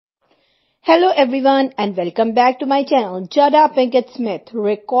Hello everyone and welcome back to my channel. Jada Pinkett Smith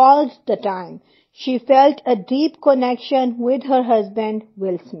recalls the time she felt a deep connection with her husband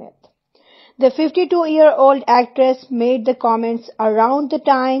Will Smith. The 52-year-old actress made the comments around the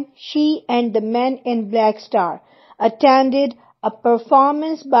time she and the Men in Black star attended a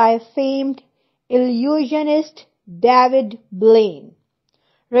performance by famed illusionist David Blaine.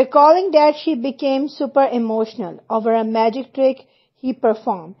 Recalling that she became super emotional over a magic trick he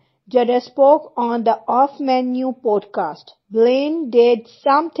performed, Jada spoke on the Off Menu podcast. Blaine did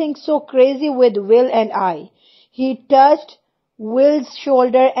something so crazy with Will and I. He touched Will's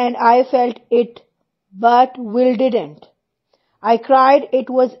shoulder and I felt it, but Will didn't. I cried. It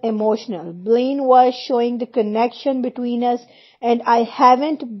was emotional. Blaine was showing the connection between us and I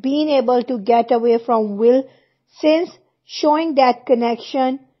haven't been able to get away from Will since showing that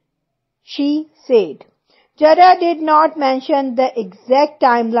connection, she said. Jada did not mention the exact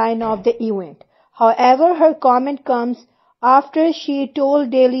timeline of the event. However, her comment comes after she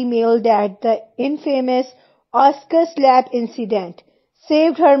told Daily Mail that the infamous Oscar slap incident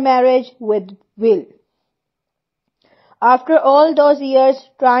saved her marriage with Will. After all those years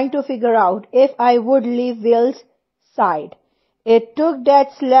trying to figure out if I would leave Will's side, it took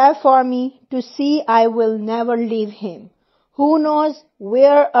that slap for me to see I will never leave him. Who knows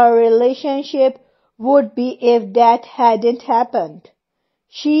where our relationship would be if that hadn't happened,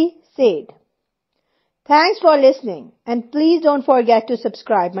 she said. Thanks for listening and please don't forget to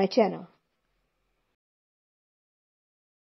subscribe my channel.